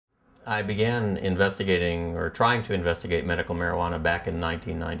I began investigating or trying to investigate medical marijuana back in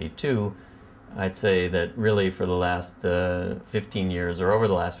 1992. I'd say that really for the last 15 years, or over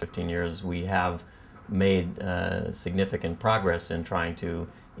the last 15 years, we have made significant progress in trying to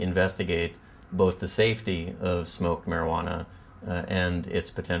investigate both the safety of smoked marijuana and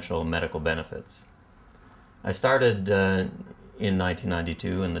its potential medical benefits. I started in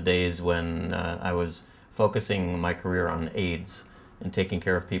 1992 in the days when I was focusing my career on AIDS and taking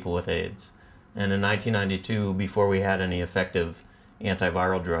care of people with AIDS. And in 1992, before we had any effective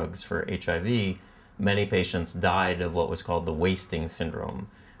antiviral drugs for HIV, many patients died of what was called the wasting syndrome,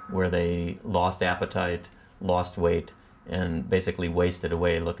 where they lost appetite, lost weight, and basically wasted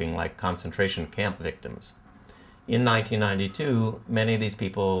away looking like concentration camp victims. In 1992, many of these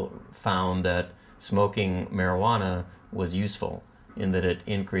people found that smoking marijuana was useful in that it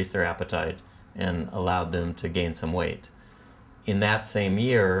increased their appetite and allowed them to gain some weight. In that same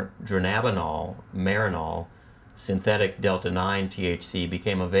year, dronabinol, Marinol, synthetic delta-9 THC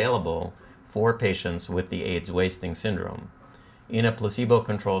became available for patients with the AIDS wasting syndrome. In a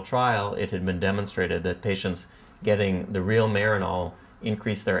placebo-controlled trial, it had been demonstrated that patients getting the real Marinol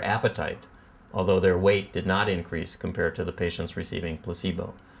increased their appetite, although their weight did not increase compared to the patients receiving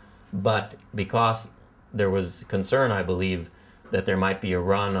placebo. But because there was concern, I believe, that there might be a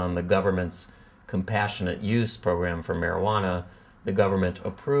run on the government's compassionate use program for marijuana, the government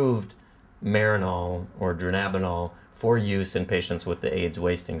approved Marinol or dronabinol for use in patients with the AIDS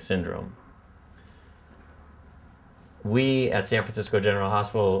wasting syndrome. We at San Francisco General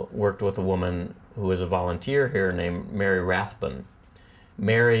Hospital worked with a woman who was a volunteer here named Mary Rathbun.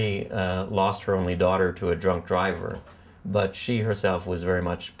 Mary lost her only daughter to a drunk driver, but she herself was very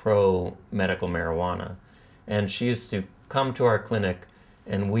much pro-medical marijuana. And she used to come to our clinic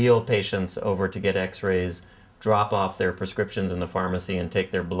and wheel patients over to get x-rays, drop off their prescriptions in the pharmacy, and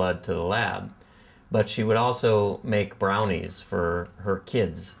take their blood to the lab. But she would also make brownies for her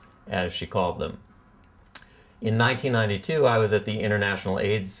kids, as she called them. In 1992, I was at the International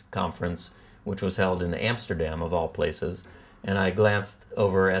AIDS Conference, which was held in Amsterdam, of all places, and I glanced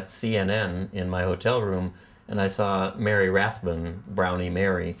over at CNN in my hotel room, and I saw Mary Rathbun, Brownie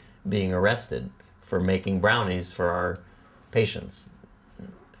Mary, being arrested for making brownies for our patients.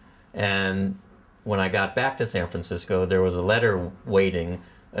 And when I got back to San Francisco, there was a letter waiting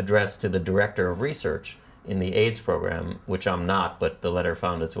addressed to the director of research in the AIDS program, which I'm not, but the letter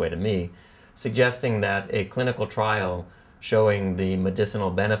found its way to me, suggesting that a clinical trial showing the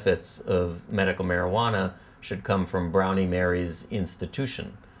medicinal benefits of medical marijuana should come from Brownie Mary's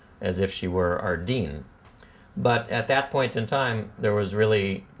institution, as if she were our dean. But at that point in time, there was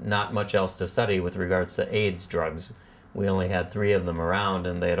really not much else to study with regards to AIDS drugs. We only had 3 of them around,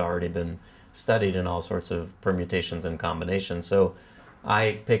 and they had already been studied in all sorts of permutations and combinations. So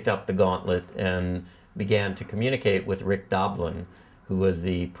I picked up the gauntlet and began to communicate with Rick Doblin, who was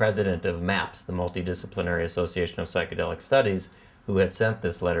the president of MAPS, the Multidisciplinary Association of Psychedelic Studies, who had sent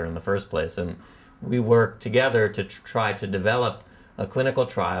this letter in the first place. And we worked together to try to develop a clinical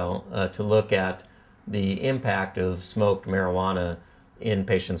trial to look at the impact of smoked marijuana in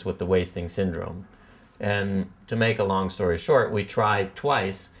patients with the wasting syndrome. And to make a long story short, we tried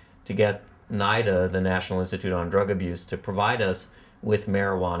twice to get NIDA, the National Institute on Drug Abuse, to provide us with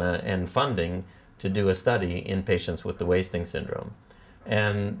marijuana and funding to do a study in patients with the wasting syndrome.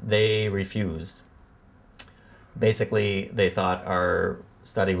 And they refused. Basically, they thought our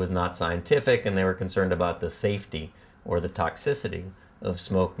study was not scientific, and they were concerned about the safety or the toxicity of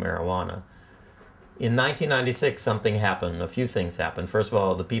smoked marijuana. In 1996, something happened. A few things happened. First of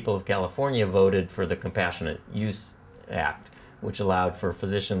all, the people of California voted for the Compassionate Use Act, which allowed for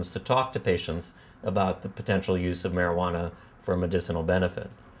physicians to talk to patients about the potential use of marijuana for medicinal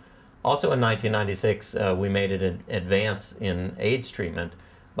benefit. Also in 1996, we made an advance in AIDS treatment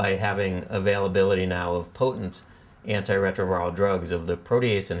by having availability now of potent antiretroviral drugs of the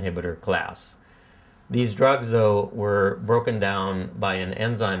protease inhibitor class. These drugs, though, were broken down by an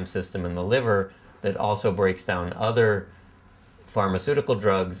enzyme system in the liver that also breaks down other pharmaceutical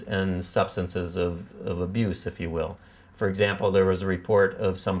drugs and substances of abuse, if you will. For example, there was a report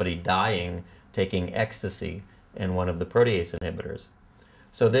of somebody dying taking ecstasy and one of the protease inhibitors.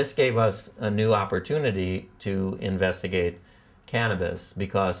 So this gave us a new opportunity to investigate cannabis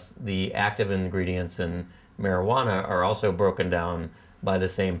because the active ingredients in marijuana are also broken down by the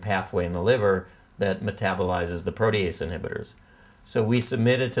same pathway in the liver that metabolizes the protease inhibitors. So we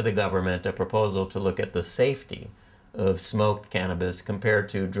submitted to the government a proposal to look at the safety of smoked cannabis compared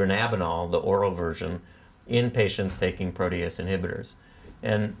to dronabinol, the oral version, in patients taking protease inhibitors.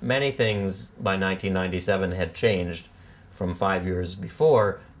 And many things by 1997 had changed from 5 years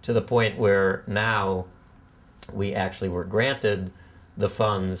before, to the point where now we actually were granted the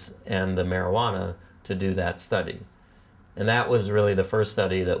funds and the marijuana to do that study. And that was really the first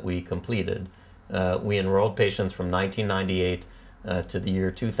study that we completed. We enrolled patients from 1998 to the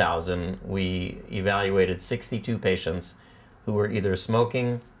year 2000. We evaluated 62 patients who were either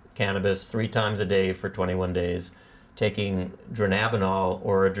smoking cannabis 3 times a day for 21 days, taking dronabinol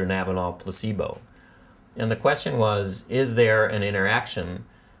or a dronabinol placebo. And the question was, is there an interaction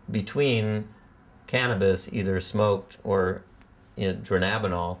between cannabis, either smoked or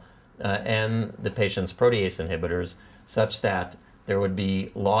dronabinol, and the patient's protease inhibitors, such that there would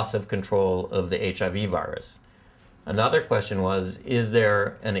be loss of control of the HIV virus? Another question was, is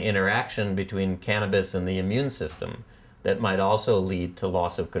there an interaction between cannabis and the immune system that might also lead to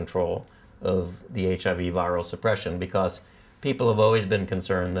loss of control of the HIV viral suppression? Because people have always been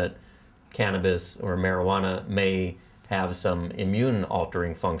concerned that cannabis or marijuana may have some immune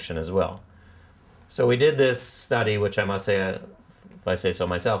altering function as well. So we did this study, which I must say, if I say so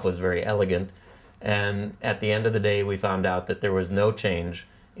myself, was very elegant. And at the end of the day, we found out that there was no change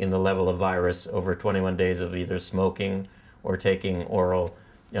in the level of virus over 21 days of either smoking or taking oral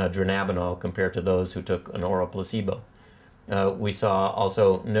dronabinol compared to those who took an oral placebo. We saw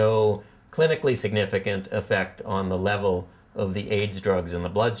also no clinically significant effect on the level of the AIDS drugs in the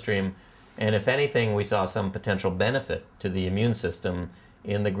bloodstream. And if anything, we saw some potential benefit to the immune system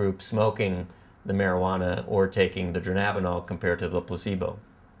in the group smoking the marijuana or taking the dronabinol compared to the placebo.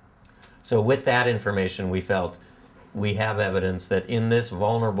 So with that information, we felt we have evidence that in this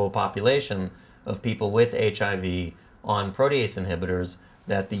vulnerable population of people with HIV on protease inhibitors,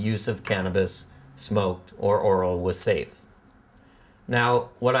 that the use of cannabis, smoked or oral, was safe. Now,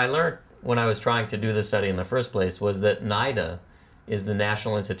 what I learned when I was trying to do this study in the first place was that NIDA is the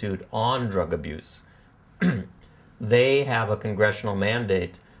National Institute on Drug Abuse. They have a congressional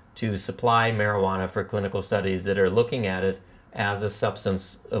mandate to supply marijuana for clinical studies that are looking at it as a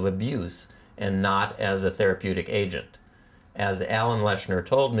substance of abuse and not as a therapeutic agent. As Alan Leshner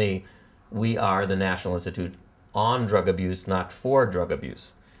told me, we are the National Institute on Drug Abuse, not for drug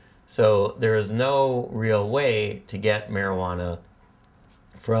abuse. So there is no real way to get marijuana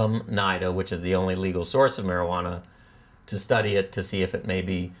from NIDA, which is the only legal source of marijuana, to study it to see if it may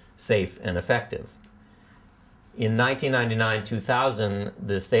be safe and effective. In 1999-2000,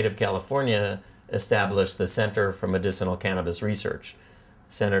 the state of California established the Center for Medicinal Cannabis Research.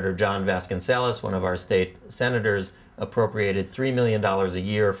 Senator John Vasconcellos, one of our state senators, appropriated $3 million a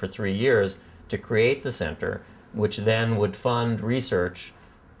year for 3 years to create the center, which then would fund research,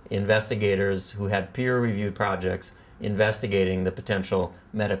 investigators who had peer-reviewed projects investigating the potential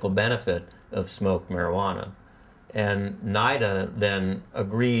medical benefit of smoked marijuana. And NIDA then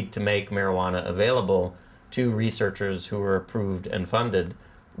agreed to make marijuana available to researchers who were approved and funded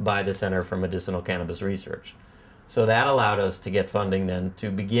by the Center for Medicinal Cannabis Research. So that allowed us to get funding then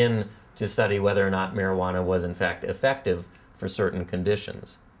to begin to study whether or not marijuana was in fact effective for certain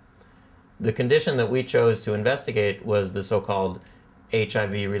conditions. The condition that we chose to investigate was the so-called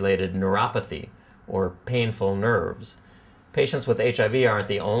HIV-related neuropathy, or painful nerves. Patients with HIV aren't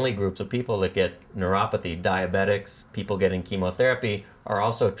the only groups of people that get neuropathy. Diabetics, people getting chemotherapy, are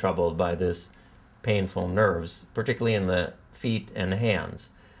also troubled by this painful nerves, particularly in the feet and hands.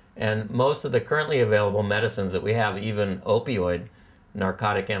 And most of the currently available medicines that we have, even opioid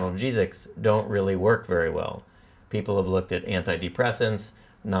narcotic analgesics, don't really work very well. People have looked at antidepressants,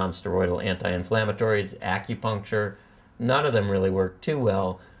 non-steroidal anti-inflammatories, acupuncture. None of them really work too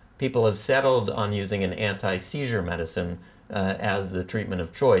well. People have settled on using an anti-seizure medicine as the treatment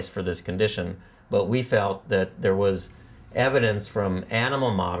of choice for this condition, but we felt that there was evidence from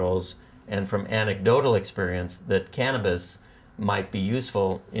animal models and from anecdotal experience that cannabis might be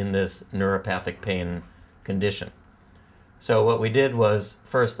useful in this neuropathic pain condition. So what we did was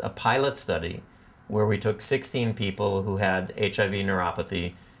first a pilot study where we took 16 people who had HIV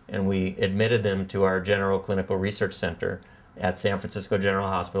neuropathy and we admitted them to our General Clinical Research Center at San Francisco General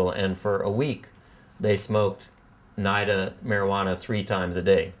Hospital, and for a week they smoked NIDA marijuana 3 times a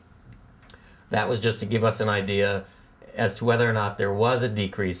day. That was just to give us an idea as to whether or not there was a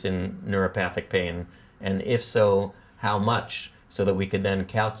decrease in neuropathic pain, and if so, how much, so that we could then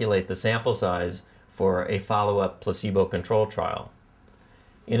calculate the sample size for a follow-up placebo control trial.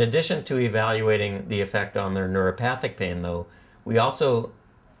 In addition to evaluating the effect on their neuropathic pain, though, we also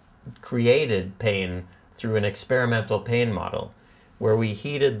created pain through an experimental pain model where we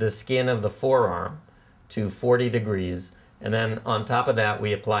heated the skin of the forearm to 40 degrees, and then on top of that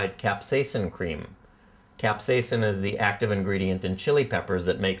we applied capsaicin cream. Capsaicin is the active ingredient in chili peppers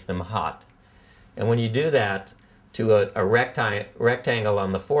that makes them hot. And when you do that, to a rectangle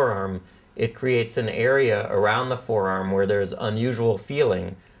on the forearm, it creates an area around the forearm where there's unusual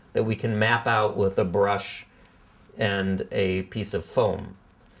feeling that we can map out with a brush and a piece of foam.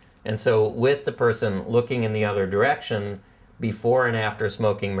 And so with the person looking in the other direction, before and after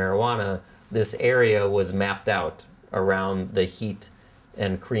smoking marijuana, this area was mapped out around the heat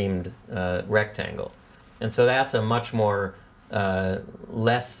and creamed rectangle. And so that's a much more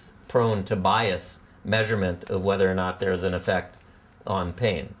less prone to bias measurement of whether or not there's an effect on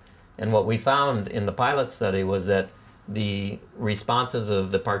pain. And what we found in the pilot study was that the responses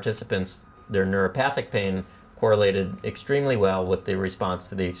of the participants, their neuropathic pain, correlated extremely well with the response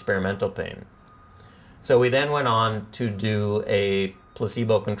to the experimental pain. So we then went on to do a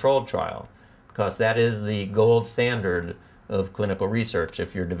placebo-controlled trial, because that is the gold standard of clinical research.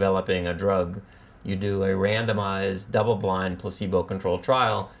 If you're developing a drug, you do a randomized, double-blind, placebo-controlled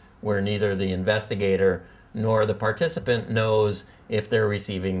trial where neither the investigator nor the participant knows if they're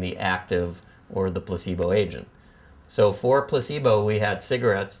receiving the active or the placebo agent. So for placebo, we had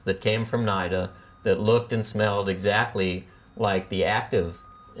cigarettes that came from NIDA that looked and smelled exactly like the active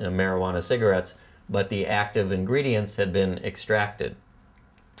marijuana cigarettes, but the active ingredients had been extracted.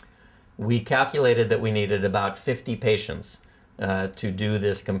 We calculated that we needed about 50 patients to do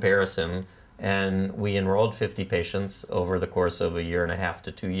this comparison, and we enrolled 50 patients over the course of 1.5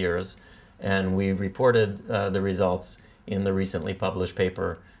 to 2 years, and we reported the results in the recently published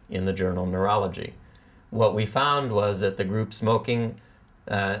paper in the journal Neurology. What we found was that the group smoking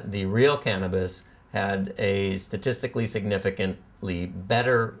the real cannabis had a statistically significantly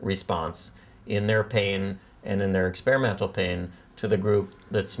better response in their pain and in their experimental pain to the group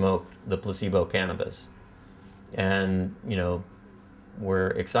that smoked the placebo cannabis. And, you know, we're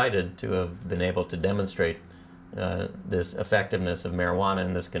excited to have been able to demonstrate this effectiveness of marijuana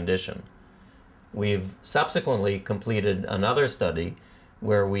in this condition. We've subsequently completed another study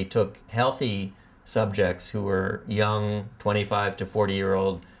where we took healthy subjects who were young, 25 to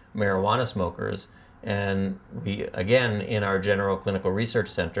 40-year-old marijuana smokers, and we, again, in our General Clinical Research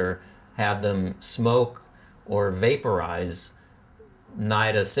Center, had them smoke or vaporize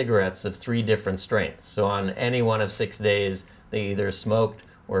NIDA cigarettes of 3 different strengths. So on any one of 6 days, they either smoked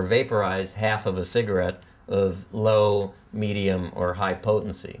or vaporized half of a cigarette of low, medium, or high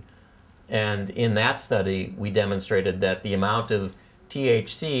potency. And in that study, we demonstrated that the amount of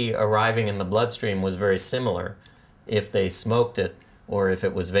THC arriving in the bloodstream was very similar if they smoked it or if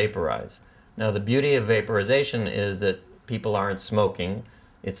it was vaporized. Now, the beauty of vaporization is that people aren't smoking.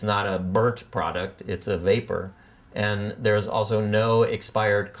 It's not a burnt product, it's a vapor. And there's also no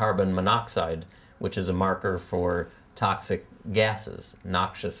expired carbon monoxide, which is a marker for toxic gases,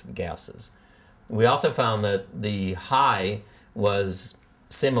 noxious gases. We also found that the high was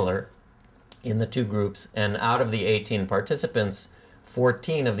similar in the 2 groups, and out of the 18 participants,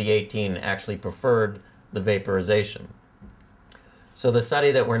 14 of the 18 actually preferred the vaporization. So the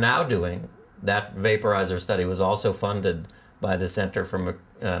study that we're now doing, that vaporizer study, was also funded by the Center for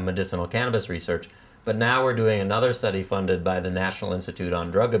Medicinal Cannabis Research, but now we're doing another study funded by the National Institute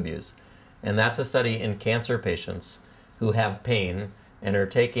on Drug Abuse, and that's a study in cancer patients who have pain and are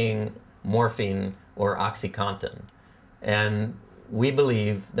taking morphine or OxyContin. And we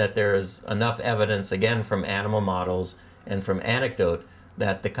believe that there's enough evidence, again, from animal models and from anecdote,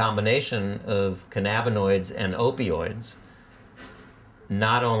 that the combination of cannabinoids and opioids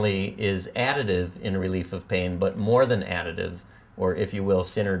not only is additive in relief of pain, but more than additive, or if you will,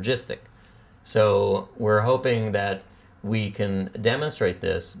 synergistic. So we're hoping that we can demonstrate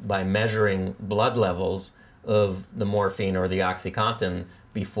this by measuring blood levels of the morphine or the OxyContin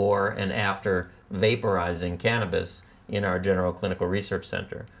before and after vaporizing cannabis in our General Clinical Research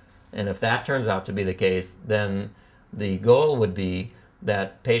Center. And if that turns out to be the case, then the goal would be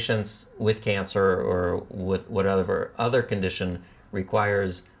that patients with cancer or with whatever other condition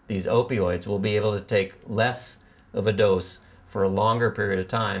requires these opioids will be able to take less of a dose for a longer period of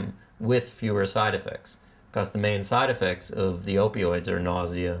time with fewer side effects. Because the main side effects of the opioids are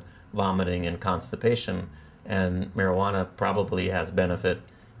nausea, vomiting, and constipation, and marijuana probably has benefit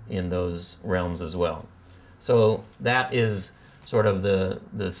in those realms as well. So that is sort of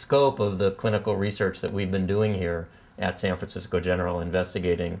the scope of the clinical research that we've been doing here at San Francisco General,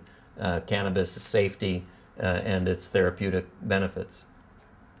 investigating cannabis safety and its therapeutic benefits.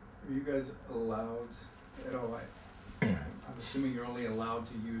 Are you guys allowed at all? I'm assuming you're only allowed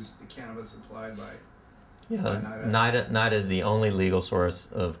to use the cannabis supplied by NIDA. NIDA is the only legal source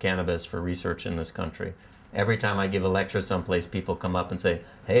of cannabis for research in this country. Every time I give a lecture someplace, people come up and say,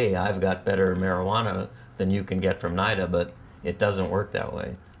 hey, I've got better marijuana than you can get from NIDA, but it doesn't work that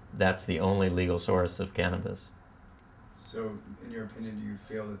way. That's the only legal source of cannabis. So, in your opinion, do you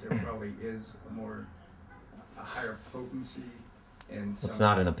feel that there probably is a higher potency in some? It's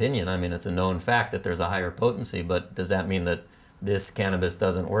not an opinion. I mean, it's a known fact that there's a higher potency, but does that mean that this cannabis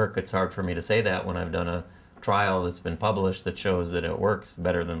doesn't work? It's hard for me to say that when I've done a trial that's been published that shows that it works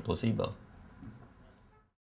better than placebo.